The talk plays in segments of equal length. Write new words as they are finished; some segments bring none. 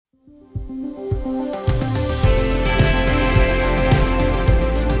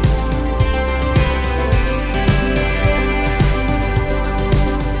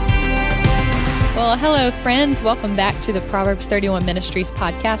hello, friends. Welcome back to the Proverbs 31 Ministries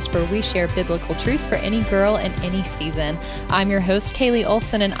podcast, where we share biblical truth for any girl in any season. I'm your host, Kaylee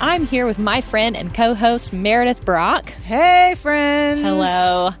Olson, and I'm here with my friend and co-host, Meredith Brock. Hey, friends.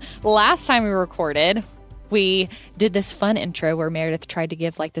 Hello. Last time we recorded, we did this fun intro where Meredith tried to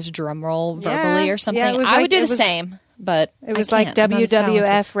give like this drum roll verbally or something. Yeah, I would do the same. But it was like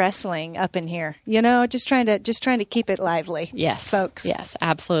WWF wrestling up in here, just trying to keep it lively. Yes, folks. Yes,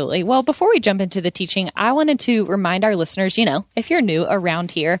 absolutely. Well, before we jump into the teaching, I wanted to remind our listeners, if you're new around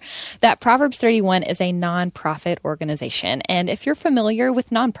here, that Proverbs 31 is a nonprofit organization. And if you're familiar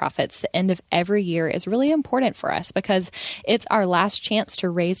with nonprofits, the end of every year is really important for us because it's our last chance to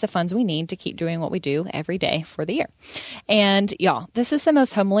raise the funds we need to keep doing what we do every day for the year. And y'all, this is the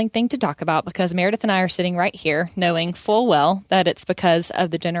most humbling thing to talk about because Meredith and I are sitting right here knowing full well that it's because of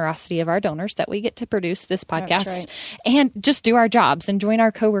the generosity of our donors that we get to produce this podcast and just do our jobs and join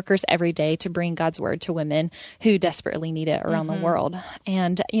our coworkers every day to bring God's word to women who desperately need it around the world.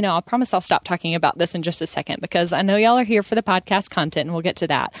 And, I promise I'll stop talking about this in just a second because I know y'all are here for the podcast content and we'll get to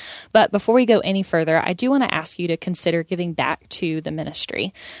that. But before we go any further, I do want to ask you to consider giving back to the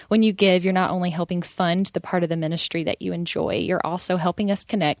ministry. When you give, you're not only helping fund the part of the ministry that you enjoy, you're also helping us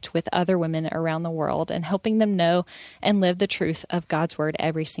connect with other women around the world and helping them know and live the truth of God's word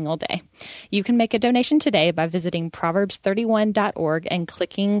every single day. You can make a donation today by visiting proverbs31.org and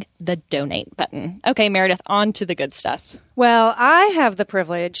clicking the donate button. Okay, Meredith, on to the good stuff. Well, I have the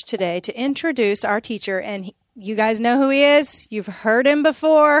privilege today to introduce our teacher, and you guys know who he is. You've heard him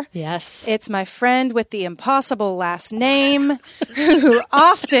before. Yes. It's my friend with the impossible last name who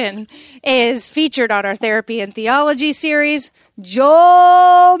often is featured on our therapy and theology series,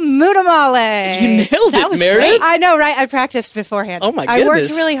 Joel Muddamalle. You nailed it, Meredith. Great. I know, right? I practiced beforehand. Oh, my goodness. I worked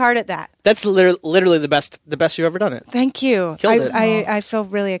really hard at that. That's literally the best you've ever done it. Thank you. Killed it. I feel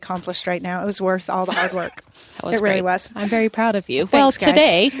really accomplished right now. It was worth all the hard work. It really great. was. I'm very proud of you. Thanks, guys.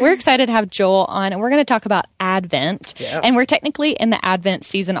 Today we're excited to have Joel on, and we're going to talk about Advent. Yeah. And we're technically in the Advent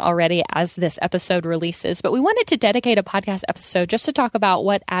season already as this episode releases, but we wanted to dedicate a podcast episode just to talk about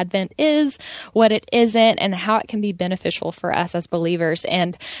what Advent is, what it isn't, and how it can be beneficial for us as believers.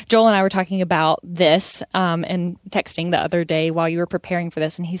 And Joel and I were talking about this and texting the other day while you were preparing for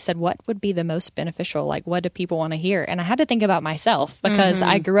this, and he said, what would be the most beneficial? Like, what do people want to hear? And I had to think about myself because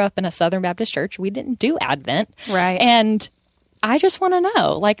I grew up in a Southern Baptist church. We didn't do Advent. Right. And I just want to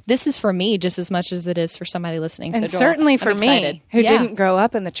know, like, this is for me just as much as it is for somebody listening. And so Joel, certainly for I'm excited. me, who didn't grow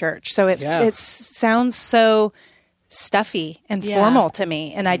up in the church. So it sounds so stuffy and formal to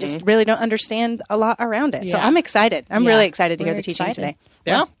me, and I just really don't understand a lot around it. So I'm excited. I'm really excited to hear the teaching today.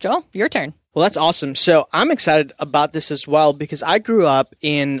 Yeah. Well, Joel, your turn. Well, that's awesome. So I'm excited about this as well because I grew up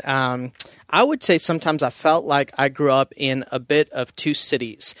in, I would say sometimes I felt like I grew up in a bit of two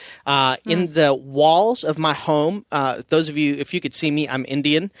cities. In the walls of my home, those of you, if you could see me, I'm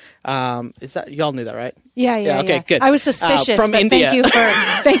Indian. Is that, y'all knew that, right? Yeah. Okay, good. I was suspicious, from but India.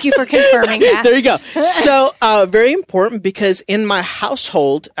 thank you for confirming that. There you go. So very important because in my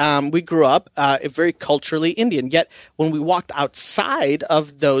household, we grew up very culturally Indian. Yet when we walked outside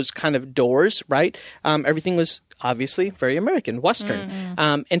of those kind of doors, right, everything was obviously very American, Western.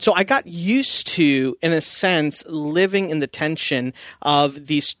 And so I got used to, in a sense, living in the tension of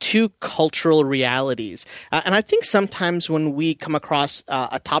these two cultural realities. And I think sometimes when we come across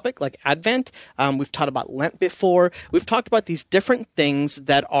a topic like Advent, we've taught about Lent before, we've talked about these different things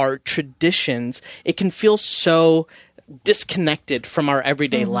that are traditions, it can feel so disconnected from our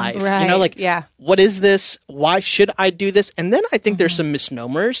everyday life. Right. What is this? Why should I do this? And then I think there's some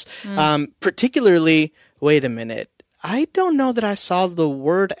misnomers, particularly, wait a minute, I don't know that I saw the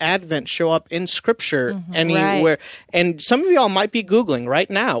word Advent show up in Scripture anywhere. Right. And some of y'all might be Googling right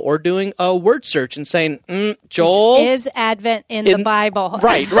now or doing a word search and saying, Joel. Is Advent in the Bible?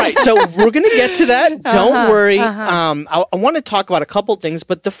 Right. So we're going to get to that. Don't worry. I want to talk about a couple things,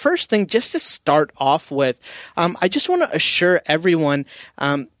 but the first thing, just to start off with, I just want to assure everyone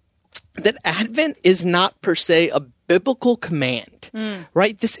that Advent is not per se a biblical command,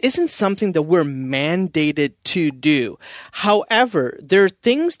 right? This isn't something that we're mandated to do. However, there are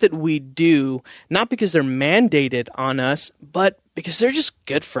things that we do, not because they're mandated on us, but because they're just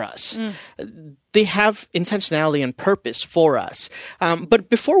good for us. They have intentionality and purpose for us. But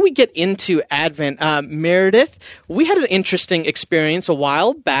before we get into Advent, Meredith, we had an interesting experience a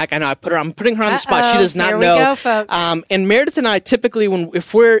while back. I know I'm putting her on the spot. She does not know. Here we go, folks. And Meredith and I typically,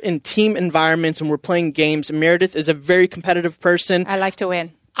 if we're in team environments and we're playing games, Meredith is a very competitive person. I like to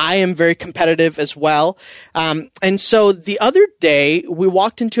win. I am very competitive as well. And so the other day, we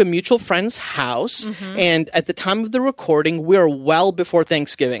walked into a mutual friend's house, and at the time of the recording, we are well before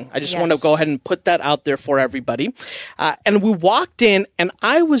Thanksgiving. I just want to go ahead and put that out there for everybody. And we walked in, and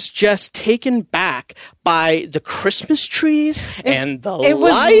I was just taken back by the Christmas trees and the lights. It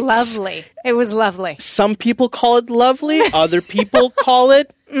was lovely. It was lovely. Some people call it lovely. Other people call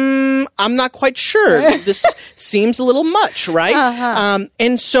it, I'm not quite sure. This seems a little much, right?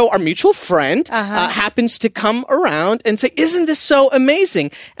 And so our mutual friend happens to come around and say, isn't this so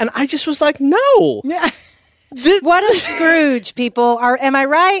amazing? And I just was like, no. What a Scrooge, people. Am I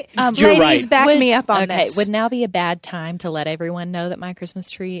right? You're Ladies, right. back me up on this. Would now be a bad time to let everyone know that my Christmas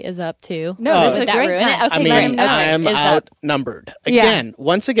tree is up too? No, it's a great time. Okay, I mean, I'm outnumbered.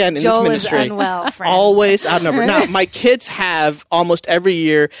 Once again, in Joel this ministry. Is unwell, friends. Always outnumbered. Now, my kids have almost every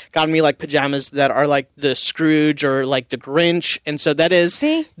year gotten me like pajamas that are like the Scrooge or like the Grinch. And so that is,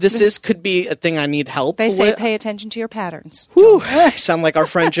 this could be a thing I need help They say with. pay attention to your patterns. Whew, sound like our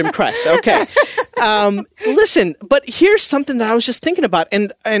friend Jim Kress. Okay. Listen, but here's something that I was just thinking about,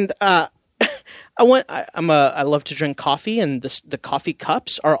 and I love to drink coffee, and the coffee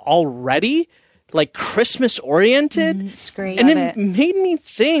cups are already like Christmas oriented. It's great. And it made me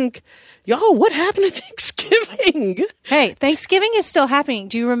think, y'all, what happened to Thanksgiving? Hey, Thanksgiving is still happening.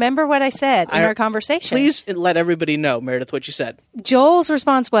 Do you remember what I said in our conversation? Please let everybody know, Meredith, what you said. Joel's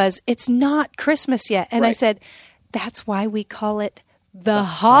response was, it's not Christmas yet. And I said, that's why we call it the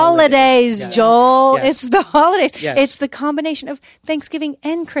holidays, Joel. It's the holidays. It's the combination of Thanksgiving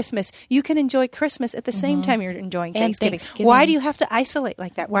and Christmas. You can enjoy Christmas at the same time you're enjoying Thanksgiving. Why do you have to isolate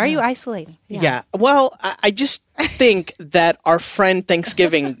like that? Why are you isolating? Yeah. Well, I just think that our friend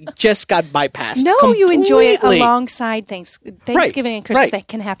Thanksgiving just got bypassed. No, completely. you enjoy it alongside Thanksgiving and Christmas. They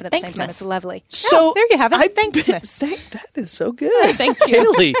can happen at the same time. It's lovely. So there you have it. Thanksmas. That is so good. Thank you.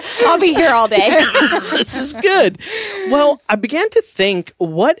 Haley. I'll be here all day. This is good. Well, I began to think,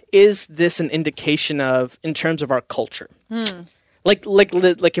 what is this an indication of in terms of our culture? Like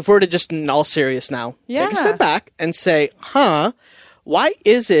if we were to just in all serious now, take a step back and say, why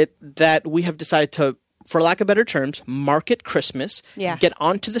is it that we have decided to, for lack of better terms, market Christmas, get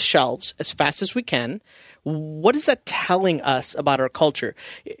onto the shelves as fast as we can? What is that telling us about our culture?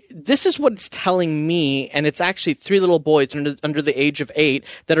 This is what it's telling me, and it's actually 3 little boys under the age of 8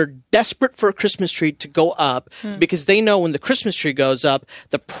 that are desperate for a Christmas tree to go up because they know when the Christmas tree goes up,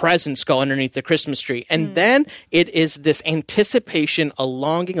 the presents go underneath the Christmas tree. And then it is this anticipation, a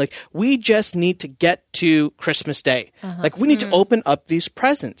longing, like we just need to get to Christmas Day. Like we need to open up these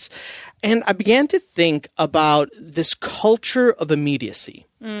presents. And I began to think about this culture of immediacy.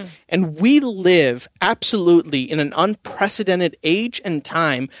 And we live absolutely in an unprecedented age and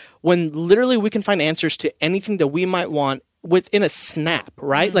time when literally we can find answers to anything that we might want within a snap,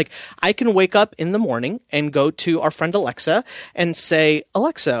 right? Like I can wake up in the morning and go to our friend Alexa and say,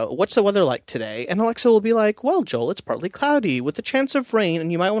 Alexa, what's the weather like today? And Alexa will be like, well, Joel, it's partly cloudy with a chance of rain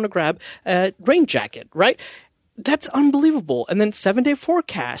and you might want to grab a rain jacket, right? That's unbelievable. And then 7-day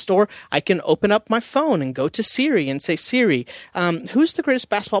forecast. Or I can open up my phone and go to Siri and say, Siri, who's the greatest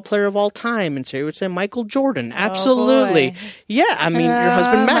basketball player of all time? And Siri would say, Michael Jordan. Absolutely. Yeah. I mean, your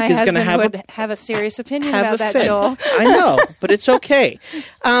husband Mac is going to have a serious opinion about that, Joel. I know, but it's okay.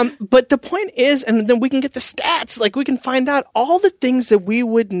 But the point is, and then we can get the stats. Like we can find out all the things that we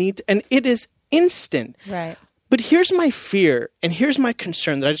would need. And it is instant. Right. But here's my fear, and here's my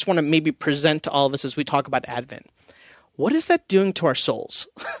concern that I just want to maybe present to all of us as we talk about Advent. What is that doing to our souls?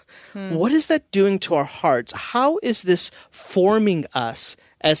 What is that doing to our hearts? How is this forming us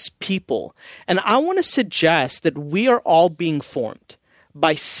as people? And I want to suggest that we are all being formed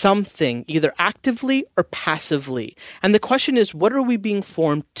by something, either actively or passively. And the question is, what are we being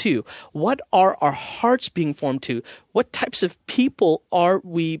formed to? What are our hearts being formed to? What types of people are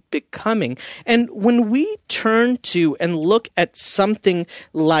we becoming? And when we turn to and look at something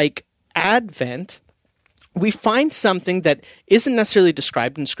like Advent, we find something that isn't necessarily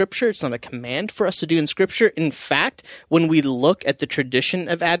described in Scripture. It's not a command for us to do in Scripture. In fact, when we look at the tradition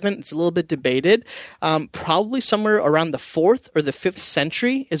of Advent, it's a little bit debated. Probably somewhere around the 4th or the 5th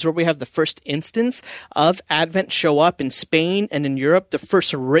century is where we have the first instance of Advent show up in Spain and in Europe. The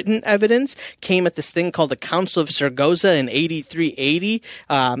first written evidence came at this thing called the Council of Zaragoza in 8380.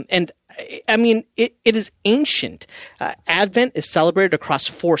 And I mean, it is ancient. Advent is celebrated across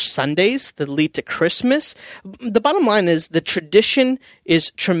 4 Sundays that lead to Christmas. The bottom line is the tradition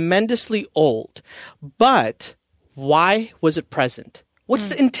is tremendously old. But why was it present? What's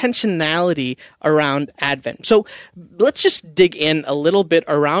the intentionality around Advent? So let's just dig in a little bit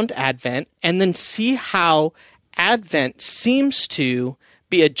around Advent and then see how Advent seems to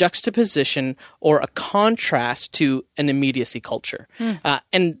be a juxtaposition or a contrast to an immediacy culture.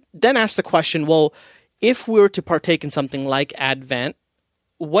 And then ask the question, well, if we were to partake in something like Advent,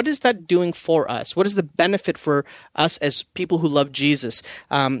 what is that doing for us? What is the benefit for us as people who love Jesus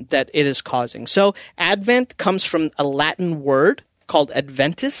that it is causing? So Advent comes from a Latin word called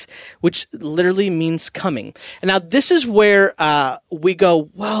Adventus, which literally means coming. And now this is where we go,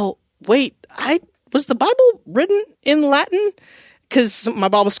 well, wait, was the Bible written in Latin? Because my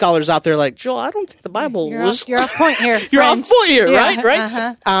Bible scholars out there are like, Joel, I don't think the Bible was... You're off point here, You're off point here, yeah,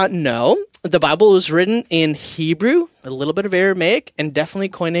 right? Right? No, the Bible was written in Hebrew, a little bit of Aramaic, and definitely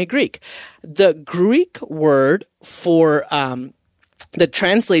Koine Greek. The Greek word for... that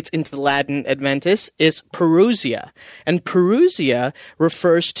translates into the Latin Adventus is parousia. And parousia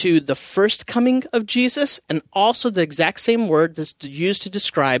refers to the first coming of Jesus and also the exact same word that's used to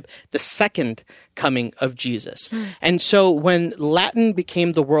describe the second coming of Jesus. And so when Latin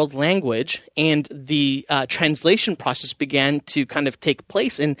became the world language and the translation process began to kind of take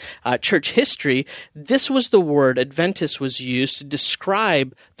place in church history, this was the word Adventus was used to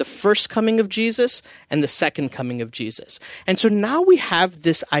describe the first coming of Jesus and the second coming of Jesus. And so now we have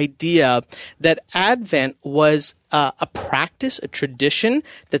this idea that Advent was a practice, a tradition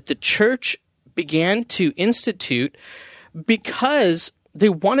that the church began to institute because they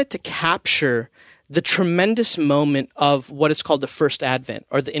wanted to capture the tremendous moment of what is called the first advent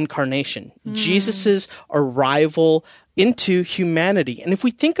or the incarnation, Jesus's arrival into humanity. And if we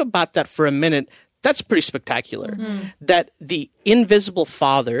think about that for a minute, that's pretty spectacular. That the invisible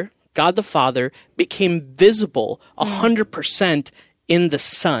Father, God the Father, became visible 100% in the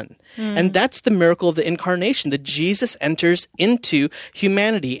Son. And that's the miracle of the incarnation, that Jesus enters into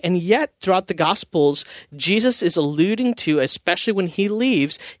humanity. And yet, throughout the Gospels, Jesus is alluding to, especially when he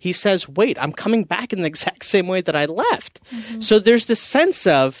leaves, he says, wait, I'm coming back in the exact same way that I left. So there's this sense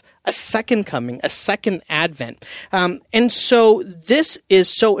of a second coming, a second advent. And so this is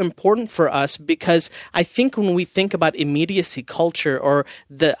so important for us because I think when we think about immediacy culture or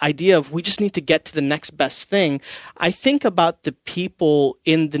the idea of we just need to get to the next best thing, I think about the people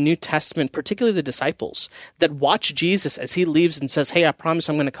in the New Testament, particularly the disciples, that watch Jesus as he leaves and says, hey, I promise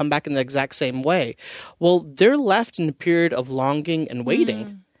I'm going to come back in the exact same way. Well, they're left in a period of longing and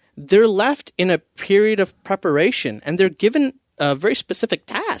waiting. They're left in a period of preparation, and they're given a very specific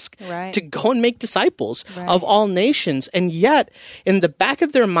task to go and make disciples of all nations. And yet, in the back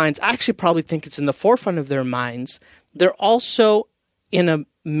of their minds, I actually probably think it's in the forefront of their minds, they're also in a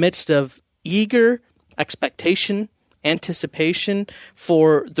midst of eager expectation, anticipation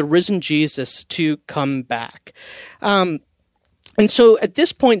for the risen Jesus to come back. And so at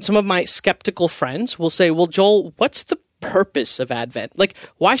this point, some of my skeptical friends will say, well, Joel, what's the purpose of Advent? Like,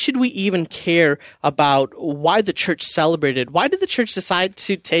 why should we even care about why the church celebrated? Why did the church decide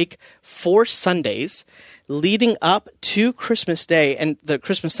to take 4 Sundays leading up to Christmas Day and the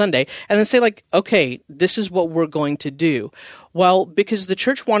Christmas Sunday and then say, like, okay, this is what we're going to do? Well, because the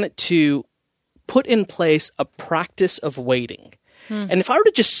church wanted to put in place a practice of waiting. And if I were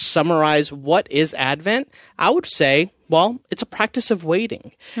to just summarize what is Advent, I would say, well, it's a practice of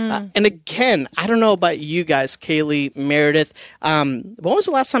waiting. And again, I don't know about you guys, Kaylee, Meredith. When was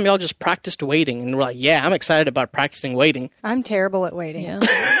the last time y'all just practiced waiting? And we're like, yeah, I'm excited about practicing waiting. I'm terrible at waiting. Yeah.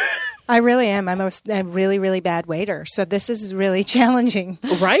 I really am. I'm a really, really bad waiter. So this is really challenging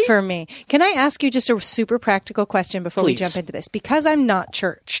for me. Can I ask you just a super practical question before we jump into this? Because I'm not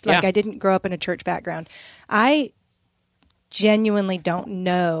churched, like I didn't grow up in a church background, I genuinely don't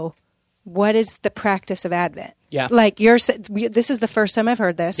know what is the practice of Advent. Yeah. Like this is the first time I've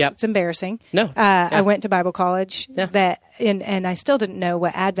heard this. Yep. It's embarrassing. No. I went to Bible college and I still didn't know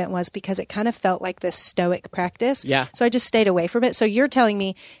what Advent was because it kind of felt like this stoic practice. Yeah. So I just stayed away from it. So you're telling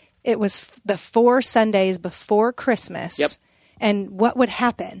me it was the 4 Sundays before Christmas. Yep. And what would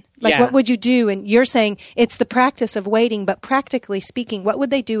happen? Like, what would you do? And you're saying it's the practice of waiting, but practically speaking, what would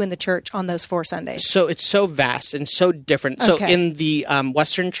they do in the church on those 4 Sundays? So it's so vast and so different. So in the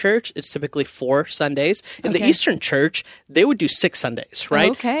Western church, it's typically 4 Sundays. In the Eastern church, they would do 6 Sundays,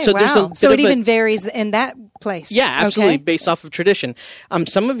 right? Okay, so so it even varies in that place. Yeah, absolutely, based off of tradition.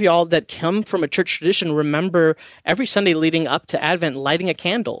 Some of y'all that come from a church tradition remember every Sunday leading up to Advent lighting a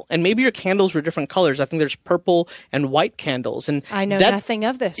candle. And maybe your candles were different colors. I think there's purple and white candles. And I know nothing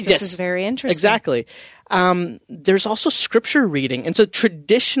of this. This is very interesting. Exactly. There's also scripture reading. And so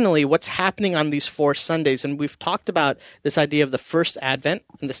traditionally what's happening on these 4 Sundays, and we've talked about this idea of the first Advent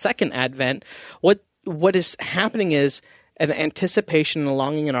and the second Advent, what is happening is an anticipation and a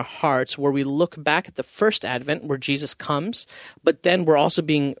longing in our hearts where we look back at the first Advent where Jesus comes, but then we're also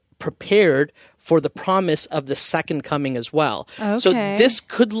being prepared for the promise of the second coming as well. Okay. So this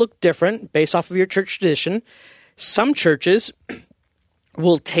could look different based off of your church tradition. Some churches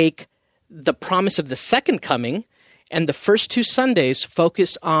will take the promise of the second coming, and the first 2 Sundays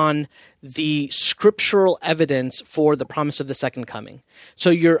focus on the scriptural evidence for the promise of the second coming. So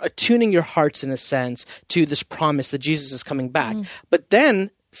you're attuning your hearts, in a sense, to this promise that Jesus is coming back. But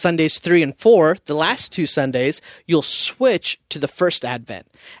then Sundays 3 and 4, the last 2 Sundays, you'll switch to the first Advent.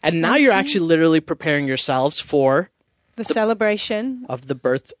 And now you're actually literally preparing yourselves for the celebration of the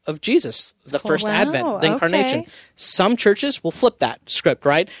birth of Jesus, the first Wow, Advent, the incarnation. okay. Some churches will flip that script,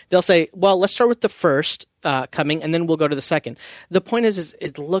 right? They'll say, well, let's start with the first coming, and then we'll go to the second. The point is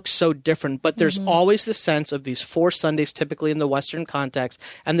it looks so different, but there's always the sense of these 4 Sundays, typically in the Western context,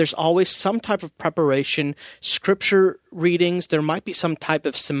 and there's always some type of preparation, scripture readings. There might be some type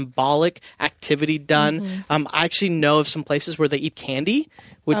of symbolic activity done. I actually know of some places where they eat candy,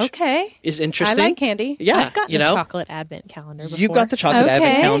 which is interesting. I like candy. Yeah, I've gotten a chocolate advent calendar before. You got the chocolate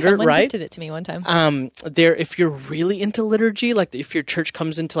advent calendar, Someone right? gifted it to me one time. If you're really into liturgy, like if your church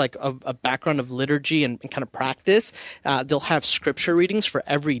comes into like a background of liturgy and kind of practice, they'll have scripture readings for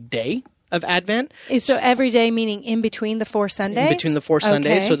every day of Advent. So every day meaning in between the 4 Sundays? In between the 4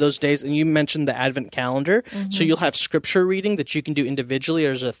 Sundays. Okay. So those days, and you mentioned the Advent calendar. So you'll have scripture reading that you can do individually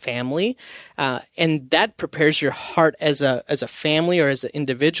or as a family. And that prepares your heart as a family or as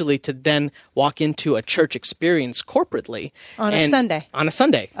individually to then walk into a church experience corporately. On a Sunday. On a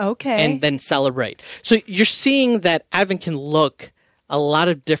Sunday. Okay. And then celebrate. So you're seeing that Advent can look a lot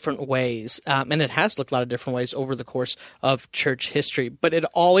of different ways, and it has looked a lot of different ways over the course of church history, but it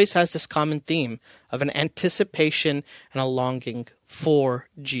always has this common theme of an anticipation and a longing for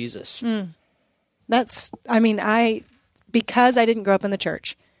Jesus. Because I didn't grow up in the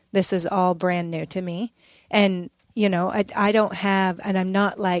church, this is all brand new to me. And, I don't have, and I'm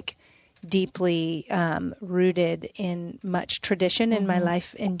not like deeply rooted in much tradition in my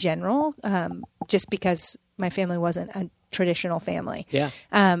life in general, just because my family wasn't a traditional family. Yeah.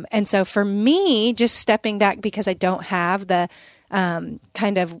 And so for me, just stepping back because I don't have the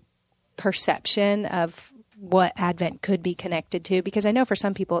kind of perception of what Advent could be connected to, because I know for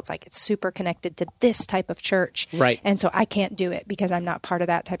some people it's super connected to this type of church. Right. And so I can't do it because I'm not part of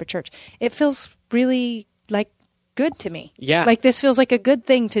that type of church. It feels really like good to me. Yeah. Like this feels like a good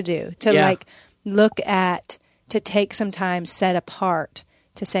thing to do, to look at, to take some time set apart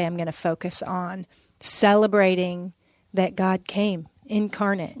to say, I'm going to focus on celebrating that God came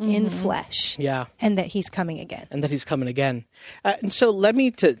incarnate in flesh, and that He's coming again. And so let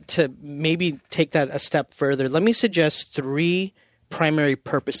me to maybe take that a step further. Let me suggest 3 primary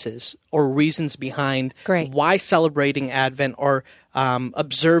purposes or reasons behind why celebrating Advent or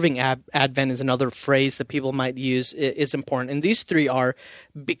observing Advent is another phrase that people might use is important. And these 3 are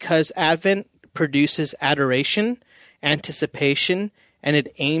because Advent produces adoration, anticipation, and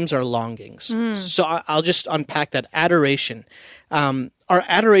it aims our longings. So I'll just unpack that. Adoration. Our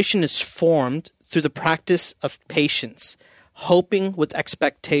adoration is formed through the practice of patience, hoping with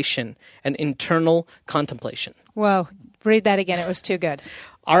expectation, and internal contemplation. Whoa, read that again. It was too good.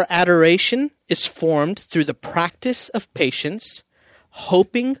 Our adoration is formed through the practice of patience,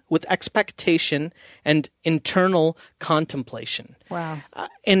 hoping with expectation, and internal contemplation. Wow.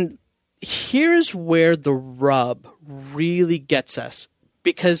 And here's where the rub really gets us.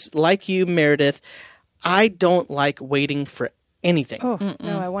 Because like you, Meredith, I don't like waiting for anything. Oh,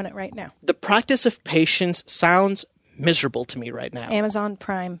 no, I want it right now. The practice of patience sounds miserable to me right now. Amazon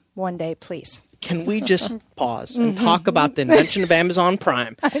Prime one day, please. Can we just pause and talk about the invention of Amazon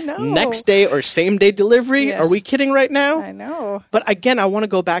Prime? I know. Next day or same day delivery? Yes. Are we kidding right now? I know. But again, I want to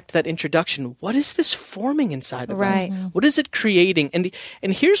go back to that introduction. What is this forming inside of us? What is it creating? And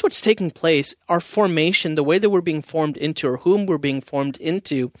here's what's taking place. Our formation, the way that we're being formed into or whom we're being formed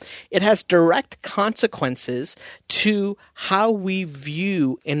into, it has direct consequences to how we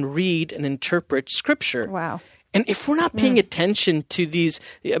view and read and interpret Scripture. Wow. And if we're not paying attention to these,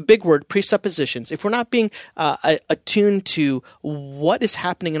 big word, presuppositions, if we're not being attuned to what is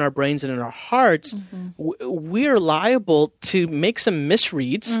happening in our brains and in our hearts, we're liable to make some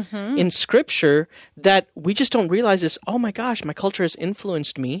misreads in Scripture that we just don't realize is, oh my gosh, my culture has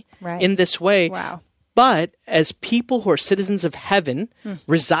influenced me in this way. Wow. But as people who are citizens of heaven,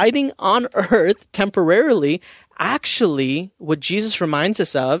 residing on earth temporarily, actually what Jesus reminds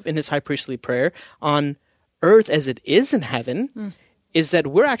us of in his high priestly prayer on earth as it is in heaven is that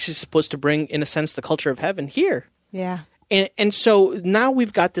we're actually supposed to bring, in a sense, the culture of heaven here. Yeah. And so now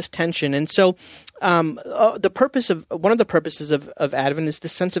we've got this tension. And so one of the purposes of Advent is the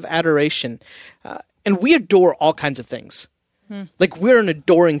sense of adoration. And we adore all kinds of things. Like we're an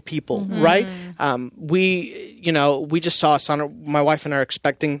adoring people, right? We just saw my wife and I are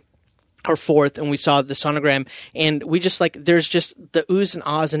expecting our fourth, and we saw the sonogram, and we just there's just the oohs and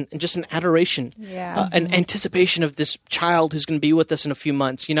ahs and just an adoration, an anticipation of this child who's going to be with us in a few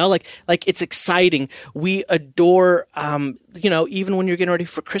months. Like it's exciting. We adore, even when you're getting ready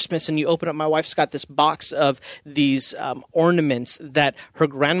for Christmas and you open up, my wife's got this box of these ornaments that her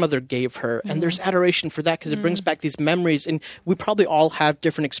grandmother gave her, and there's adoration for that because it brings back these memories. And we probably all have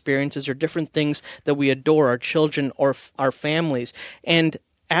different experiences or different things that we adore, our children or our families, and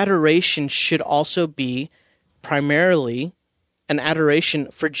adoration should also be primarily an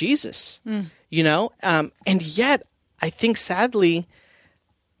adoration for Jesus, and yet I think sadly,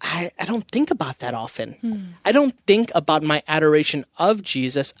 I don't think about that often. I don't think about my adoration of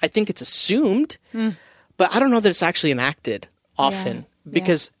Jesus. I think it's assumed, but I don't know that it's actually enacted often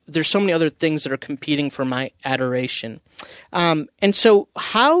because there's so many other things that are competing for my adoration. And so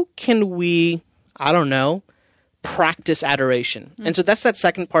how can we, practice adoration? And so that's that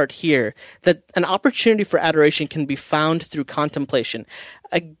second part here, that an opportunity for adoration can be found through contemplation.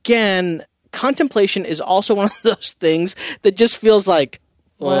 Again, contemplation is also one of those things that just feels like,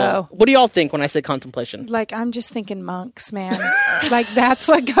 whoa. What do y'all think when I say contemplation? Like, I'm just thinking monks, man. Like, that's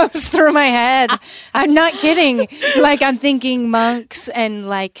what goes through my head. I'm not kidding. Like, I'm thinking monks and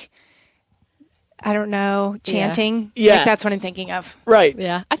I don't know, chanting. Yeah. Like, that's what I'm thinking of. Right.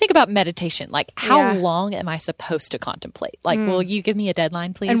 Yeah. I think about meditation. Like, how long am I supposed to contemplate? Like, will you give me a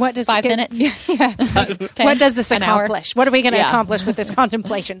deadline, please? And what does 5 minutes? 10, what does this accomplish? What are we going to accomplish with this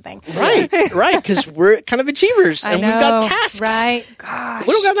contemplation thing? Right. Because we're kind of achievers and we've got tasks. Right. Gosh.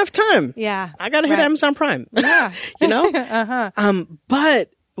 We don't got enough time. Yeah. I got to hit Amazon Prime. Yeah. But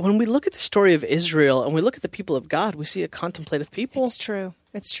when we look at the story of Israel and we look at the people of God, we see a contemplative people. It's true.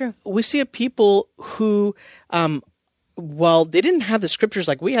 It's true. We see a people who, they didn't have the scriptures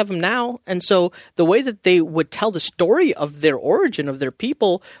like we have them now. And so the way that they would tell the story of their origin, of their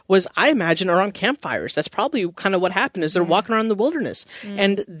people, was, I imagine, around campfires. That's probably kind of what happened is they're walking around the wilderness.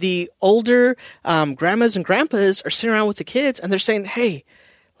 And the older grandmas and grandpas are sitting around with the kids and they're saying, hey,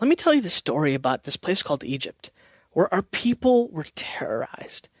 let me tell you the story about this place called Egypt, where our people were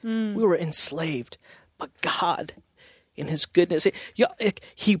terrorized. We were enslaved. But God, in his goodness,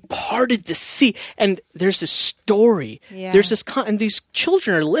 he parted the sea. And there's this story. Yeah. There's this, and these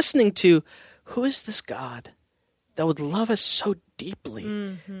children are listening to, who is this God that would love us so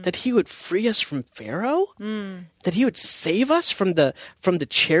deeply, that he would free us from Pharaoh, that he would save us from the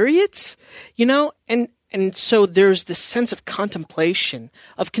chariots, And so there's this sense of contemplation,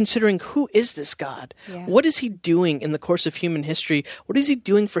 of considering, who is this God? Yeah. What is he doing in the course of human history? What is he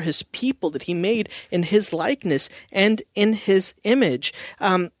doing for his people that he made in his likeness and in his image?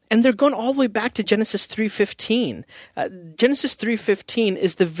 And they're going all the way back to Genesis 3:15. Genesis 3:15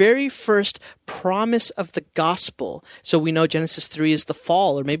 is the very first promise of the gospel. So we know Genesis 3 is the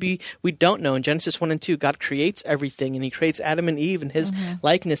fall, or maybe we don't know. In Genesis 1 and 2, God creates everything, and he creates Adam and Eve in his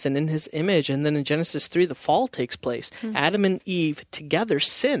likeness and in his image. And then in Genesis 3, the fall takes place. Adam and Eve together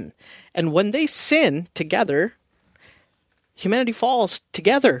sin. And when they sin together, humanity falls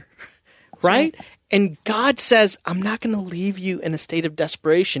together, right? And God says, I'm not going to leave you in a state of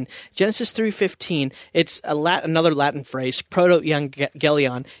desperation. Genesis 3:15, it's another Latin phrase,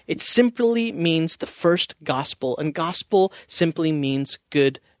 proto-evangelion. It simply means the first gospel, and gospel simply means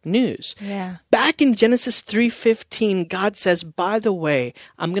good news. Yeah. Back in Genesis 3:15, God says, by the way,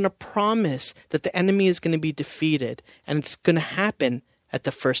 I'm going to promise that the enemy is going to be defeated, and it's going to happen at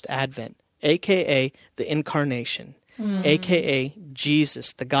the first advent, a.k.a. the incarnation. A.k.a.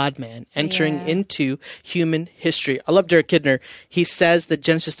 Jesus, the God-man, entering into human history. I love Derek Kidner. He says that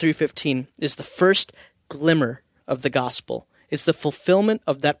Genesis 3:15 is the first glimmer of the gospel. It's the fulfillment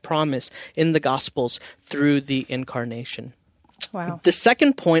of that promise in the Gospels through the incarnation. Wow. The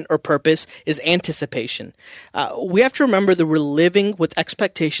second point or purpose is anticipation. We have to remember that we're living with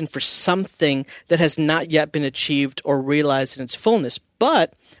expectation for something that has not yet been achieved or realized in its fullness.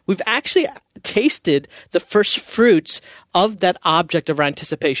 But we've actually tasted the first fruits of that object of our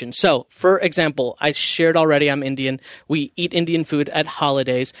anticipation. So, for example, I shared already, I'm Indian. We eat Indian food at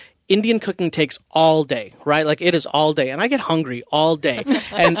holidays. Indian cooking takes all day, right? Like, it is all day, and I get hungry all day,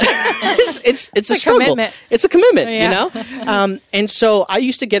 and it's a struggle. Commitment. It's a commitment, you know. And so I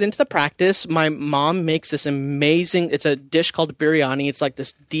used to get into the practice. My mom makes this amazing. It's a dish called biryani. It's like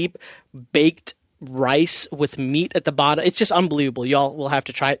this deep baked rice with meat at the bottom. It's just unbelievable. Y'all will have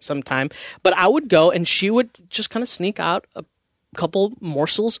to try it sometime. But I would go, and she would just kind of sneak out a couple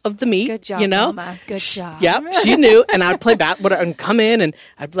morsels of the meat. Good job, you know? Mama. Good job. Yeah, she knew. And I'd play bat and come in, and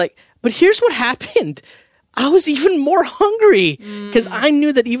I'd be like, but here's what happened. I was even more hungry because I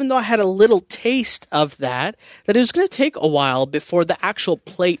knew that even though I had a little taste of that it was going to take a while before the actual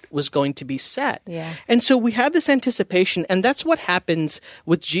plate was going to be set. Yeah. And so we have this anticipation, and that's what happens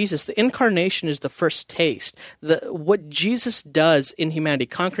with Jesus. The incarnation is the first taste. What Jesus does in humanity,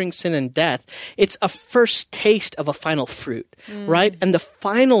 conquering sin and death, it's a first taste of a final fruit, right? And the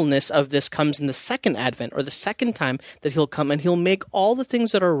finalness of this comes in the second advent, or the second time that he'll come, and he'll make all the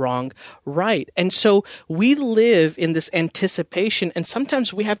things that are wrong right. And so we live in this anticipation, and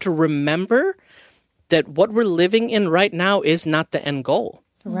sometimes we have to remember that what we're living in right now is not the end goal.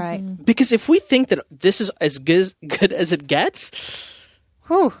 Right. Because if we think that this is as good as it gets,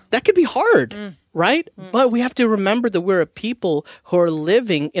 that could be hard, right? But we have to remember that we're a people who are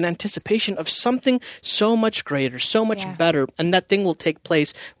living in anticipation of something so much greater, so much better, and that thing will take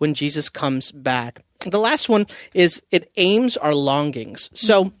place when Jesus comes back. The last one is it aims our longings.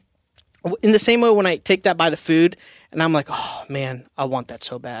 So in the same way when I take that bite of food and I'm like, oh man, I want that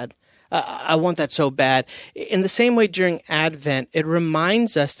so bad. I want that so bad. In the same way during Advent, it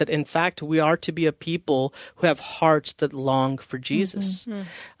reminds us that in fact we are to be a people who have hearts that long for Jesus.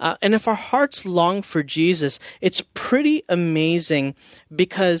 And if our hearts long for Jesus, it's pretty amazing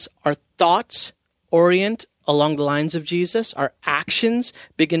because our thoughts orient along the lines of Jesus. Our actions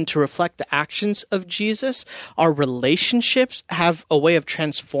begin to reflect the actions of Jesus. Our relationships have a way of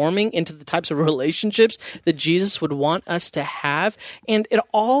transforming into the types of relationships that Jesus would want us to have. And it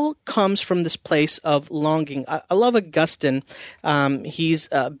all comes from this place of longing. I love Augustine. He's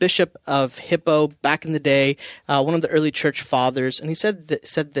a bishop of Hippo back in the day, one of the early church fathers. And he said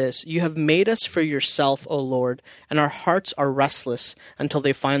this, "You have made us for yourself, O Lord, and our hearts are restless until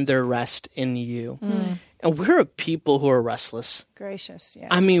they find their rest in you." And we're a people who are restless. Gracious, yes.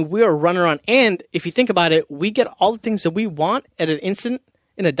 I mean, we are running around. And if you think about it, we get all the things that we want at an instant,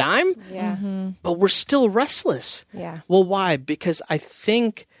 in a dime. Yeah. But we're still restless. Yeah. Well, why? Because I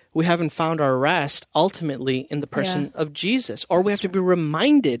think we haven't found our rest ultimately in the person of Jesus. Or we have to be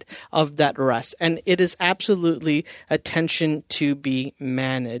reminded of that rest. And it is absolutely a tension to be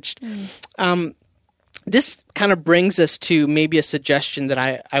managed. This kind of brings us to maybe a suggestion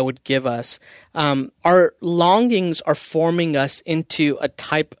that I would give us. Our longings are forming us into a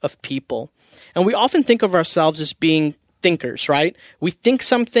type of people. And we often think of ourselves as being thinkers, right? We think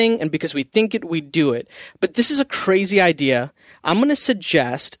something, and because we think it, we do it. But this is a crazy idea. I'm going to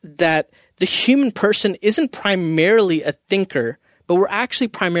suggest that the human person isn't primarily a thinker, but we're actually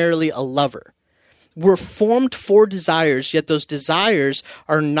primarily a lover. We're formed for desires, yet those desires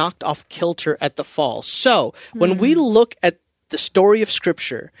are knocked off kilter at the fall. So when we look at the story of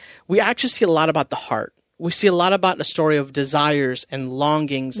Scripture, we actually see a lot about the heart. We see a lot about a story of desires and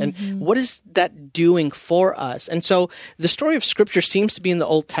longings and what is that doing for us. And so the story of Scripture seems to be in the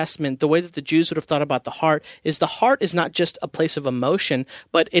Old Testament. The way that the Jews would have thought about the heart is not just a place of emotion,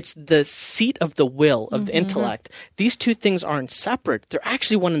 but it's the seat of the will, of the intellect. These two things aren't separate. They're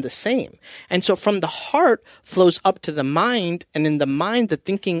actually one and the same. And so from the heart flows up to the mind, and in the mind, the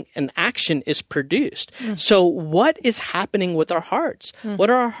thinking and action is produced. So what is happening with our hearts? What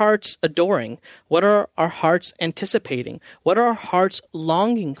are our hearts adoring? What are our hearts anticipating? What are our hearts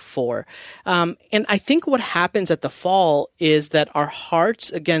longing for? And I think what happens at the fall is that our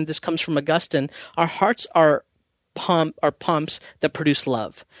hearts, again, this comes from Augustine, our hearts are pumps that produce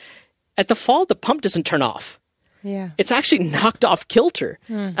love. At the fall, the pump doesn't turn off. Yeah. It's actually knocked off kilter.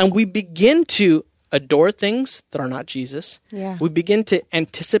 And we begin to adore things that are not Jesus. Yeah. We begin to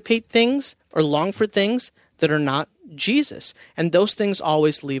anticipate things or long for things that are not Jesus. And those things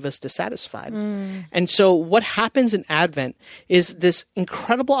always leave us dissatisfied. And so what happens in Advent is this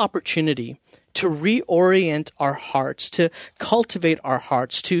incredible opportunity to reorient our hearts, to cultivate our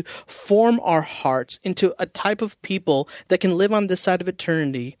hearts, to form our hearts into a type of people that can live on this side of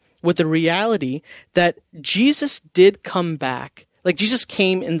eternity with the reality that Jesus did come back. Like Jesus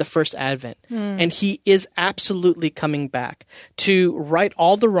came in the first Advent, and he is absolutely coming back to right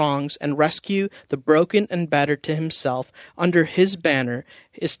all the wrongs and rescue the broken and battered to himself under his banner,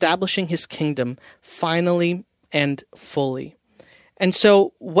 establishing his kingdom finally and fully. And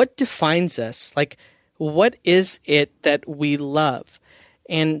so what defines us? Like, what is it that we love?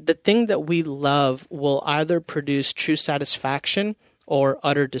 And the thing that we love will either produce true satisfaction or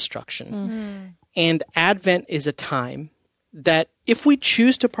utter destruction. And Advent is a time that if we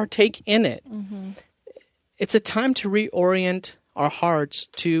choose to partake in it, it's a time to reorient our hearts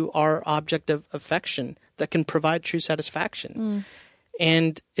to our object of affection that can provide true satisfaction.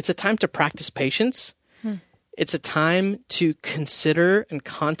 And it's a time to practice patience. It's a time to consider and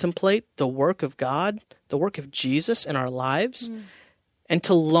contemplate the work of God, the work of Jesus in our lives. and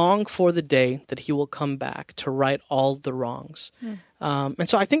to long for the day that he will come back to right all the wrongs. And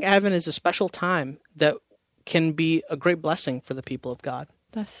so I think Advent is a special time that can be a great blessing for the people of God.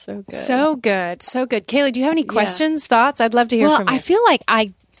 That's so good. So good. So good. Kaylee, do you have any questions, thoughts? I'd love to hear from you. I feel like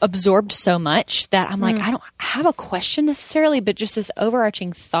I absorbed so much that I'm like, I don't have a question necessarily, but just this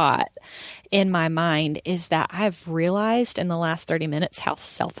overarching thought in my mind is that I've realized in the last 30 minutes how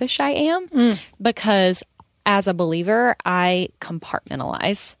selfish I am because as a believer, I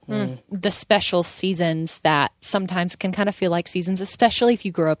compartmentalize the special seasons that sometimes can kind of feel like seasons, especially if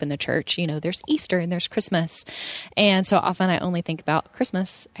you grow up in the church. You know, there's Easter and there's Christmas. And so often I only think about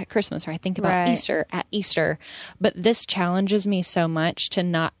Christmas at Christmas, or I think about Easter at Easter. But this challenges me so much to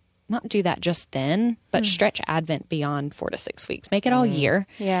not do that just then, but stretch Advent beyond 4 to 6 weeks. Make it all year.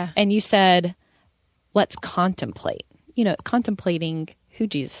 Yeah. And you said, let's contemplate, contemplating who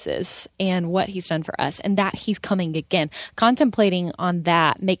Jesus is and what he's done for us and that he's coming again. Contemplating on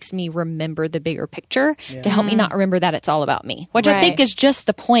that makes me remember the bigger picture to help me not remember that it's all about me, which I think is just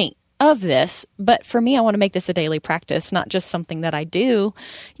the point of this. But for me, I want to make this a daily practice, not just something that I do,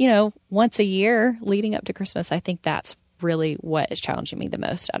 once a year leading up to Christmas. I think that's really what is challenging me the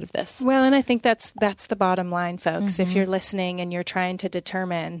most out of this. Well, and I think that's the bottom line, folks. If you're listening and you're trying to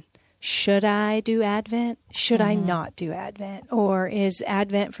determine, should I do Advent? Should I not do Advent? Or is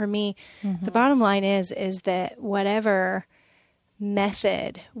Advent for me? The bottom line is that whatever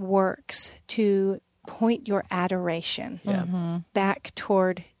method works to point your adoration back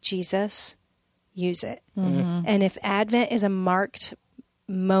toward Jesus, use it. And if Advent is a marked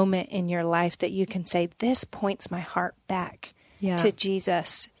moment in your life that you can say, this points my heart back to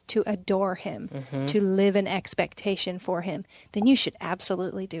Jesus, to adore him, to live in expectation for him, then you should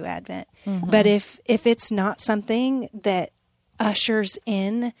absolutely do Advent. But if it's not something that ushers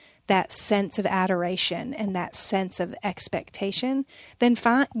in that sense of adoration and that sense of expectation, then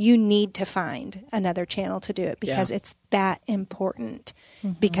you need to find another channel to do it, because it's that important.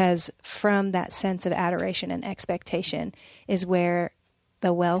 Because from that sense of adoration and expectation is where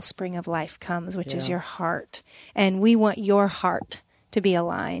the wellspring of life comes, which is your heart. And we want your heart to be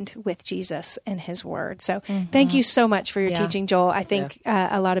aligned with Jesus and his word. So thank you so much for your teaching, Joel. I think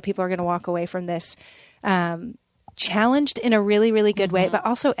a lot of people are going to walk away from this challenged in a really, really good way, but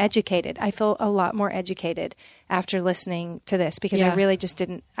also educated. I feel a lot more educated after listening to this, because I really just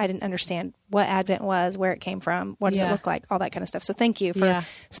didn't understand what Advent was, where it came from, what does it look like, all that kind of stuff. So thank you for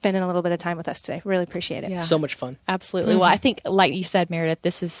spending a little bit of time with us today. Really appreciate it. So much fun. Absolutely. Well, I think, like you said, Meredith,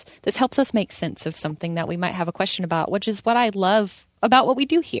 this helps us make sense of something that we might have a question about, which is what I love about what we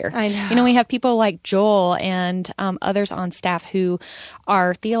do here. I know. We have people like Joel and others on staff who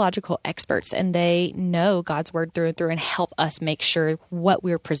are theological experts, and they know God's word through and through and help us make sure what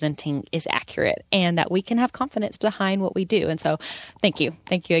we're presenting is accurate and that we can have confidence behind what we do. And so thank you.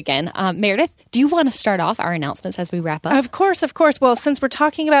 Thank you again. Meredith, do you want to start off our announcements as we wrap up? Of course. Well, since we're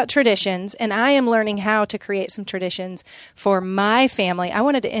talking about traditions and I am learning how to create some traditions for my family, I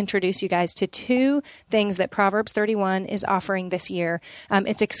wanted to introduce you guys to 2 things that Proverbs 31 is offering this year.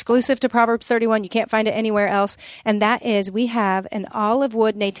 It's exclusive to Proverbs 31. You can't find it anywhere else. And that is, we have an olive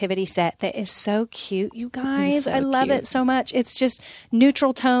wood nativity set that is so cute, you guys. I love it so much. It's just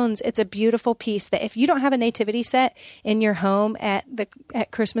neutral tones. It's a beautiful piece that if you don't have a nativity set in your home at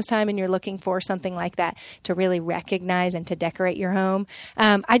Christmas time and you're looking for something like that to really recognize and to decorate your home,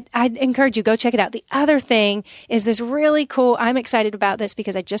 I'd encourage you, go check it out. The other thing is this really cool, I'm excited about this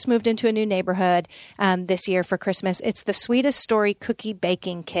because I just moved into a new neighborhood this year for Christmas. It's the Sweetest Story Cookie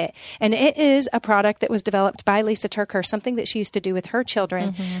Baking Kit. And it is a product that was developed by Lisa TerKeurst, something that she used to do with her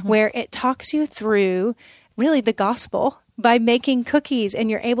children, where it talks you through really the gospel by making cookies,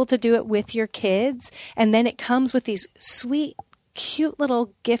 and you're able to do it with your kids. And then it comes with these sweet, cute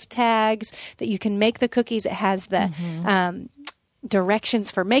little gift tags that you can make the cookies. It has the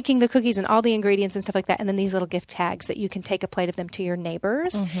directions for making the cookies and all the ingredients and stuff like that. And then these little gift tags that you can take a plate of them to your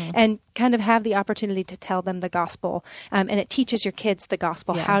neighbors and kind of have the opportunity to tell them the gospel. And it teaches your kids the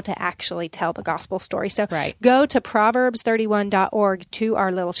gospel, how to actually tell the gospel story. So go to proverbs31.org to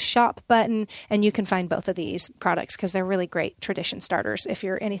our little shop button, and you can find both of these products because they're really great tradition starters if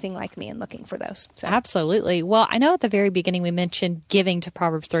you're anything like me and looking for those. So. Absolutely. Well, I know at the very beginning we mentioned giving to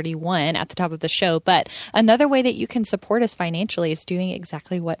Proverbs 31 at the top of the show, but another way that you can support us financially is doing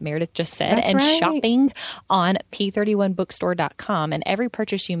exactly what Meredith just said shopping on p31bookstore.com. And every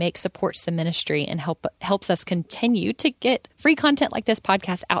purchase you make supports the ministry and helps us continue to get free content like this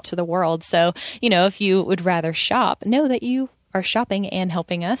podcast out to the world. So, if you would rather shop, know that you are shopping and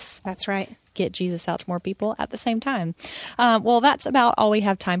helping us. That's right. get Jesus out to more people at the same time. Well, that's about all we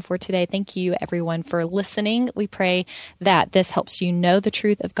have time for today. Thank you, everyone, for listening. We pray that this helps you know the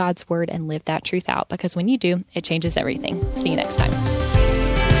truth of God's word and live that truth out, because when you do, it changes everything. See you next time.